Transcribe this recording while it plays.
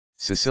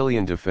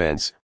Sicilian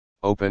defense,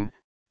 open,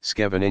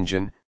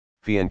 Scheveningen,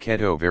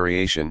 fianchetto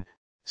variation,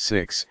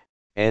 6,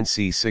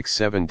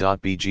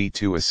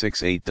 NC67.BG2 a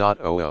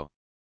 68.00.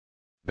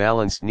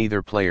 Balanced,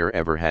 neither player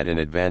ever had an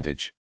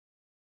advantage.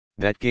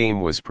 That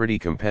game was pretty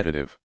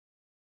competitive.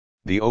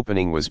 The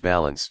opening was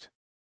balanced.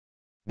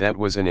 That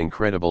was an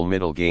incredible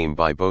middle game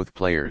by both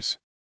players.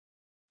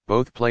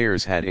 Both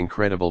players had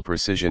incredible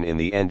precision in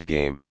the end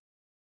game.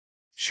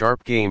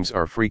 Sharp games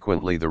are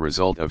frequently the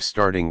result of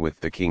starting with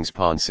the king's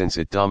pawn, since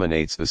it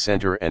dominates the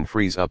center and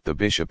frees up the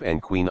bishop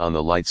and queen on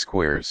the light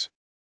squares.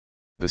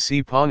 The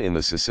c-pawn in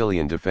the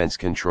Sicilian defense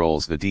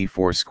controls the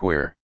d4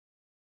 square.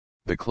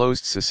 The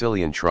closed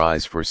Sicilian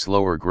tries for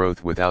slower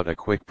growth without a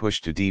quick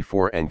push to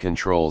d4 and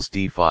controls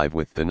d5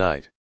 with the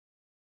knight.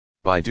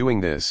 By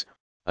doing this,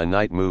 a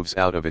knight moves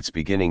out of its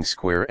beginning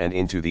square and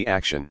into the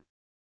action.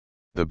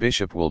 The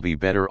bishop will be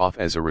better off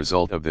as a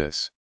result of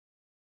this.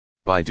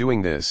 By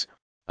doing this,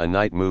 a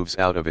knight moves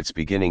out of its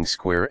beginning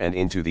square and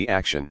into the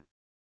action.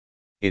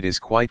 It is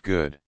quite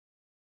good.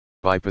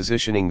 By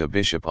positioning the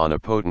bishop on a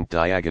potent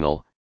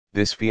diagonal,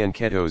 this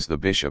fianchettos the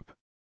bishop.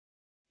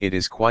 It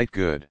is quite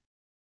good.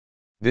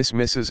 This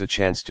misses a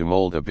chance to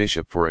mold a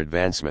bishop for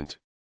advancement.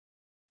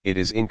 It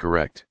is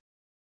incorrect.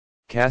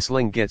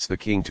 Castling gets the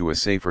king to a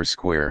safer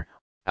square,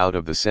 out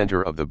of the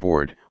center of the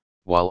board,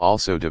 while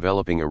also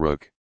developing a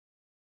rook.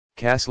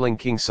 Castling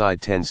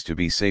kingside tends to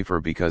be safer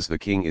because the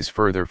king is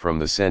further from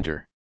the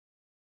center.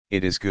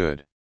 It is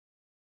good.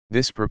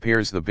 This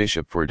prepares the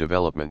bishop for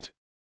development.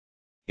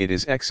 It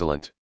is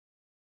excellent.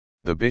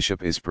 The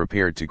bishop is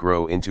prepared to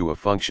grow into a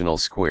functional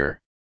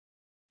square.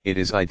 It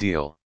is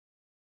ideal.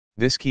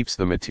 This keeps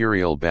the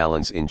material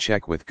balance in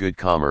check with good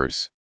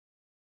commerce.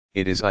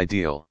 It is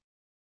ideal.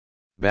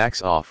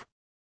 Backs off.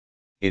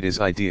 It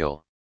is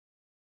ideal.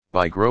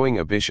 By growing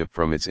a bishop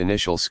from its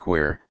initial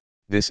square,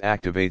 this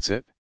activates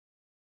it.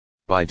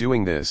 By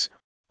doing this,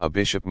 a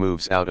bishop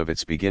moves out of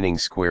its beginning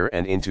square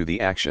and into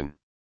the action.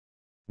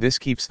 This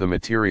keeps the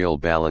material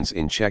balance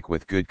in check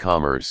with good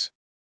commerce.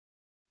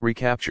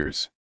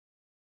 Recaptures.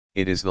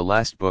 It is the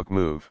last book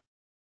move.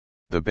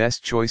 The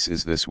best choice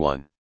is this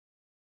one.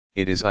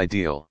 It is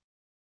ideal.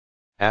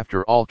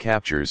 After all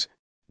captures,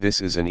 this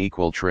is an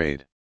equal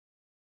trade.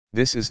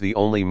 This is the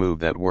only move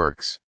that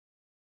works.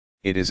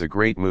 It is a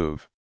great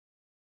move.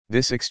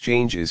 This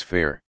exchange is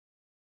fair.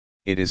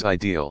 It is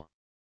ideal.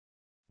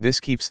 This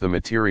keeps the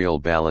material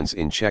balance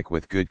in check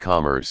with good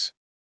commerce.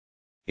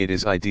 It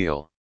is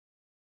ideal.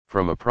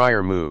 From a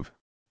prior move,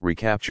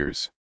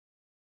 recaptures.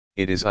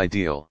 It is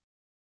ideal.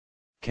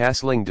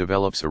 Castling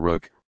develops a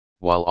rook,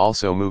 while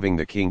also moving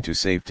the king to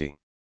safety.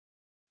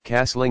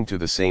 Castling to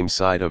the same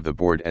side of the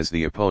board as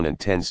the opponent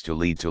tends to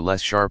lead to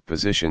less sharp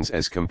positions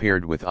as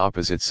compared with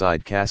opposite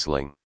side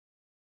castling.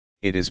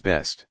 It is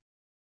best.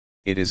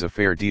 It is a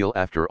fair deal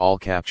after all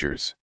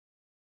captures.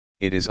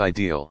 It is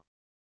ideal.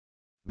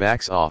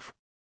 Backs off.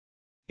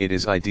 It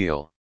is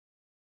ideal.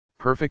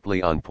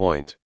 Perfectly on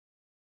point.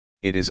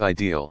 It is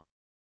ideal.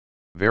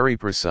 Very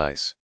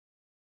precise.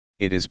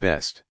 It is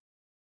best.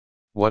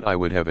 What I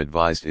would have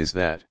advised is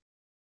that.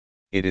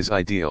 It is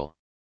ideal.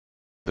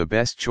 The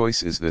best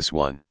choice is this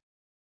one.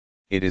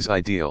 It is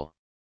ideal.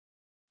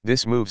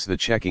 This moves the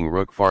checking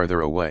rook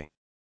farther away.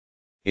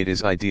 It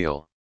is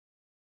ideal.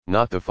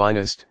 Not the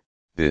finest,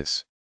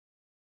 this.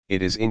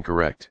 It is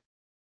incorrect.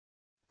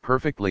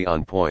 Perfectly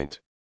on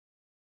point.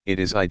 It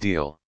is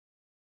ideal.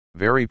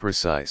 Very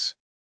precise.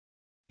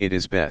 It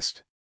is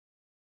best.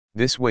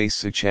 This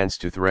wastes a chance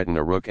to threaten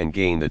a rook and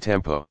gain the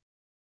tempo.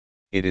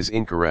 It is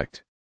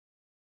incorrect.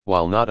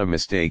 While not a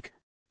mistake,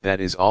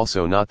 that is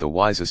also not the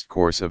wisest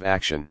course of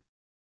action.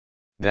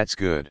 That's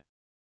good.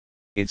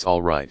 It's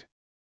all right.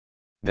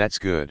 That's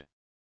good.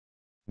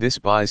 This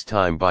buys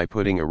time by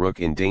putting a rook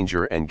in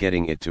danger and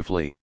getting it to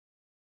flee.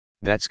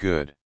 That's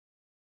good.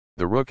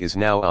 The rook is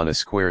now on a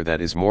square that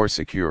is more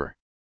secure.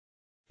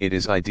 It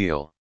is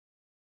ideal.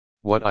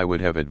 What I would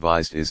have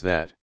advised is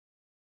that.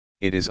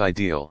 It is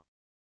ideal.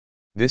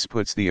 This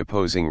puts the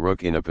opposing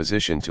rook in a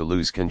position to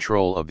lose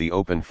control of the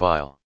open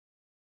file.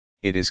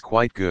 It is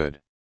quite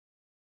good.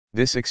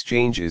 This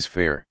exchange is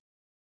fair.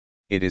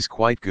 It is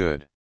quite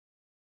good.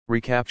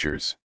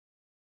 Recaptures.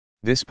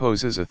 This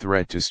poses a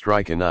threat to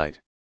strike a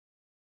knight.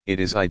 It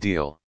is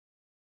ideal.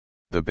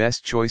 The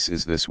best choice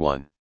is this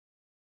one.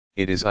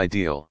 It is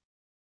ideal.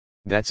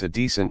 That's a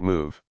decent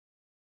move.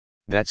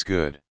 That's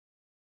good.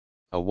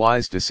 A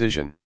wise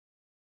decision.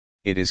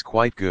 It is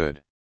quite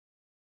good.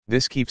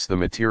 This keeps the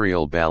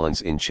material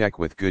balance in check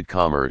with good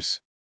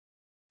commerce.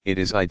 It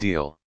is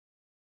ideal.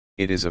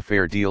 It is a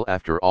fair deal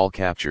after all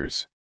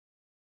captures.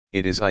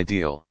 It is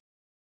ideal.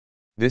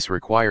 This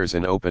requires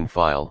an open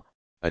file,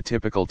 a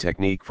typical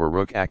technique for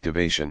rook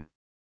activation.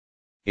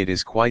 It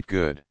is quite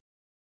good.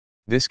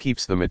 This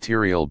keeps the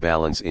material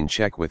balance in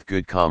check with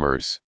good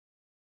commerce.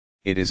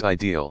 It is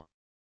ideal.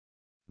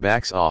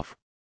 Backs off.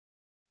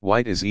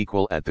 White is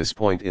equal at this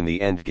point in the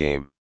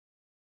endgame.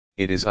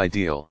 It is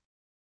ideal.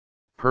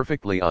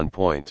 Perfectly on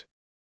point.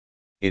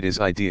 It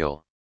is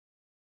ideal.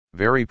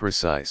 Very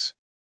precise.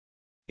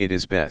 It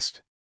is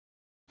best.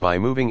 By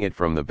moving it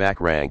from the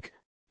back rank,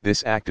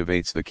 This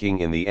activates the king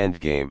in the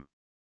endgame.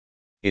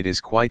 It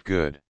is quite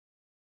good.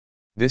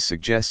 This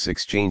suggests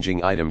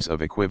exchanging items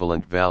of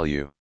equivalent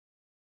value.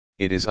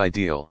 It is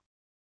ideal.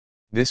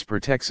 This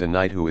protects a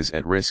knight who is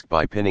at risk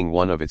by pinning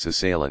one of its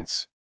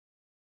assailants.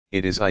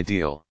 It is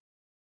ideal.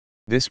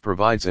 This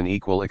provides an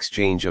equal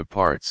exchange of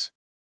parts.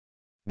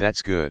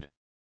 That's good.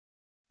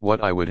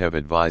 What I would have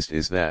advised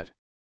is that.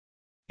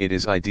 It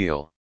is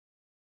ideal.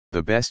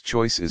 The best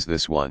choice is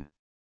this one.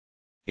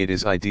 It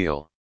is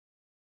ideal.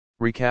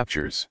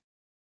 Recaptures.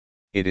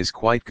 It is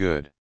quite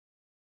good.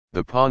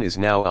 The pawn is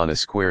now on a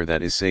square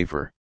that is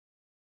safer.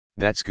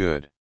 That's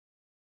good.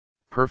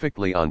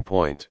 Perfectly on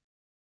point.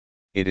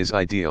 It is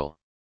ideal.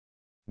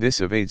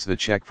 This evades the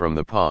check from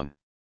the pawn.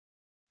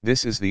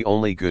 This is the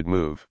only good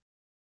move.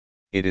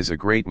 It is a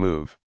great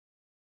move.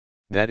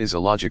 That is a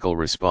logical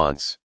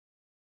response.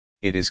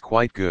 It is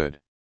quite good.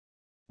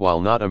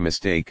 While not a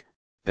mistake,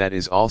 that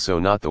is also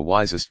not the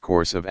wisest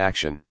course of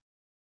action.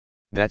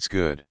 That's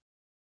good.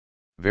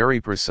 Very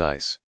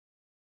precise.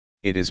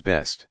 It is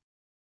best.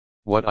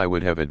 What I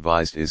would have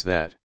advised is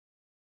that.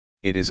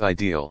 It is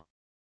ideal.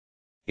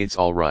 It's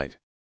alright.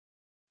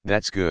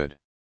 That's good.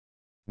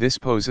 This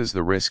poses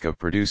the risk of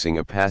producing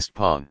a passed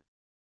pawn.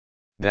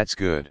 That's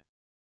good.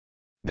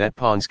 That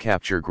pawn's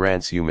capture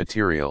grants you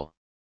material.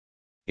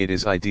 It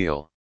is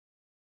ideal.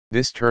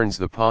 This turns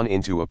the pawn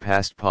into a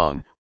passed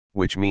pawn,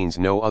 which means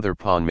no other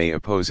pawn may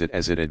oppose it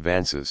as it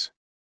advances.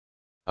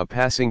 A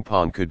passing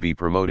pawn could be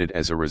promoted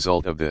as a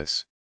result of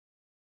this.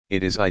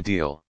 It is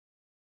ideal.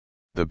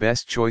 The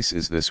best choice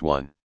is this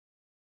one.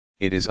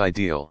 It is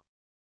ideal.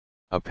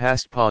 A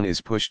passed pawn is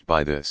pushed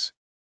by this.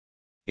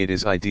 It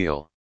is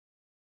ideal.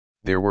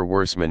 There were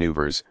worse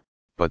maneuvers,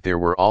 but there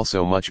were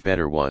also much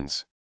better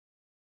ones.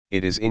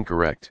 It is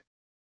incorrect.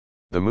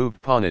 The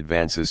moved pawn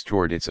advances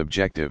toward its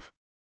objective.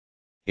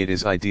 It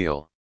is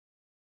ideal.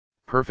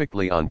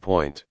 Perfectly on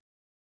point.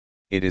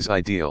 It is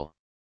ideal.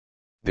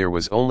 There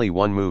was only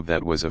one move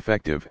that was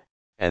effective,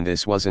 and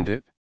this wasn't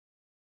it?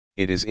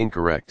 It is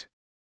incorrect.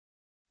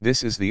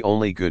 This is the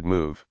only good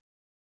move.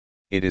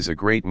 It is a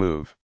great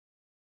move.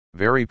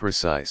 Very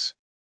precise.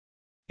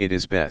 It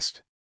is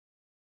best.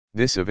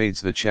 This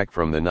evades the check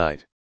from the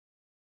knight.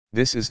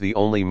 This is the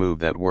only move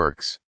that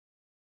works.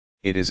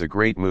 It is a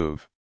great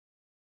move.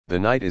 The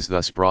knight is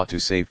thus brought to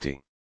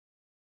safety.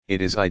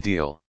 It is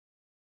ideal.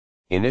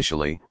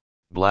 Initially,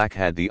 black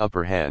had the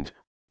upper hand,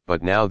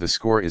 but now the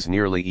score is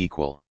nearly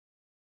equal.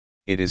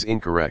 It is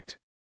incorrect.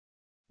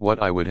 What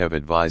I would have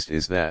advised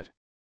is that.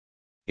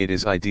 It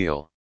is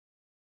ideal.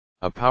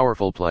 A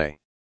powerful play.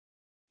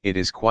 It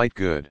is quite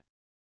good.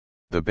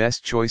 The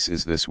best choice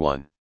is this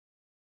one.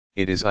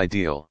 It is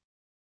ideal.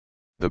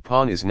 The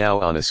pawn is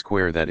now on a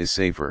square that is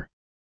safer.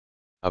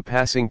 A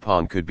passing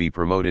pawn could be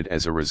promoted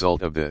as a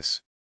result of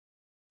this.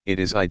 It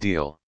is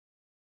ideal.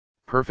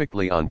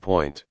 Perfectly on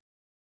point.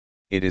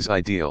 It is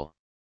ideal.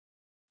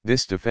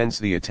 This defends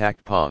the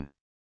attacked pawn.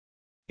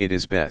 It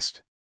is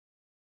best.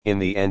 In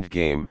the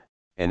endgame,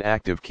 an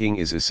active king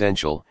is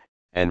essential,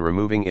 and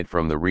removing it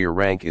from the rear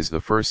rank is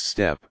the first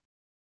step.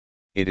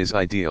 It is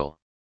ideal.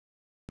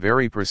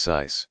 Very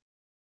precise.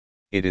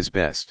 It is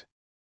best.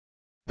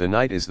 The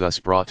knight is thus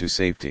brought to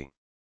safety.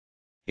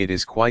 It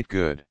is quite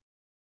good.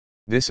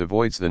 This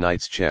avoids the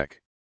knight's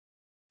check.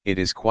 It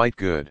is quite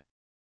good.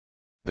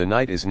 The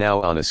knight is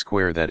now on a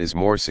square that is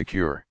more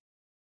secure.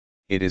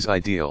 It is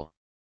ideal.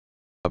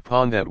 A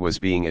pawn that was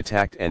being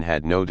attacked and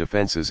had no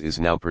defenses is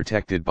now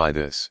protected by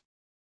this.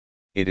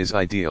 It is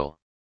ideal.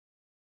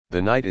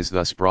 The knight is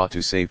thus brought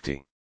to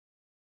safety.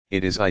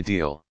 It is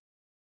ideal.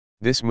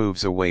 This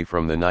moves away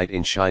from the knight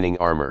in shining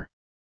armor.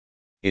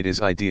 It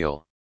is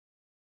ideal.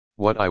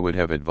 What I would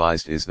have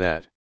advised is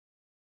that.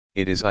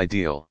 It is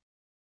ideal.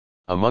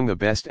 Among the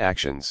best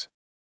actions.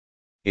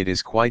 It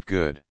is quite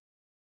good.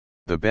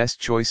 The best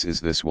choice is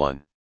this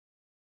one.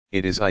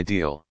 It is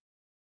ideal.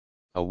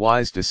 A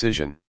wise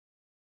decision.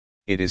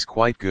 It is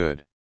quite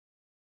good.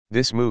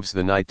 This moves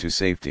the knight to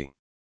safety.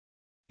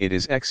 It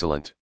is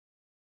excellent.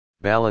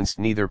 Balanced.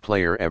 Neither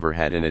player ever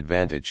had an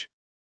advantage.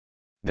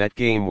 That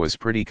game was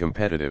pretty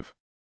competitive.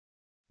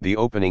 The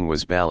opening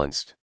was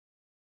balanced.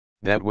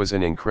 That was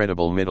an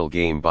incredible middle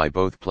game by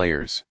both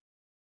players.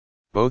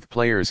 Both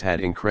players had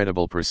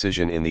incredible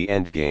precision in the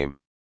endgame.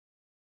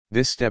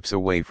 This steps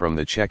away from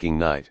the checking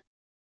knight.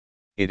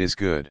 It is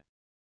good.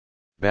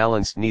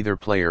 Balanced. Neither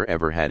player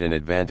ever had an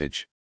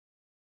advantage.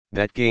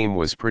 That game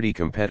was pretty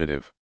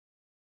competitive.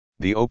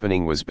 The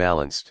opening was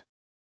balanced.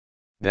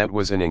 That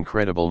was an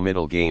incredible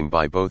middle game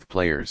by both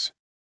players.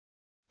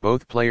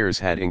 Both players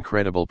had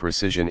incredible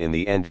precision in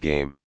the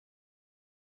endgame.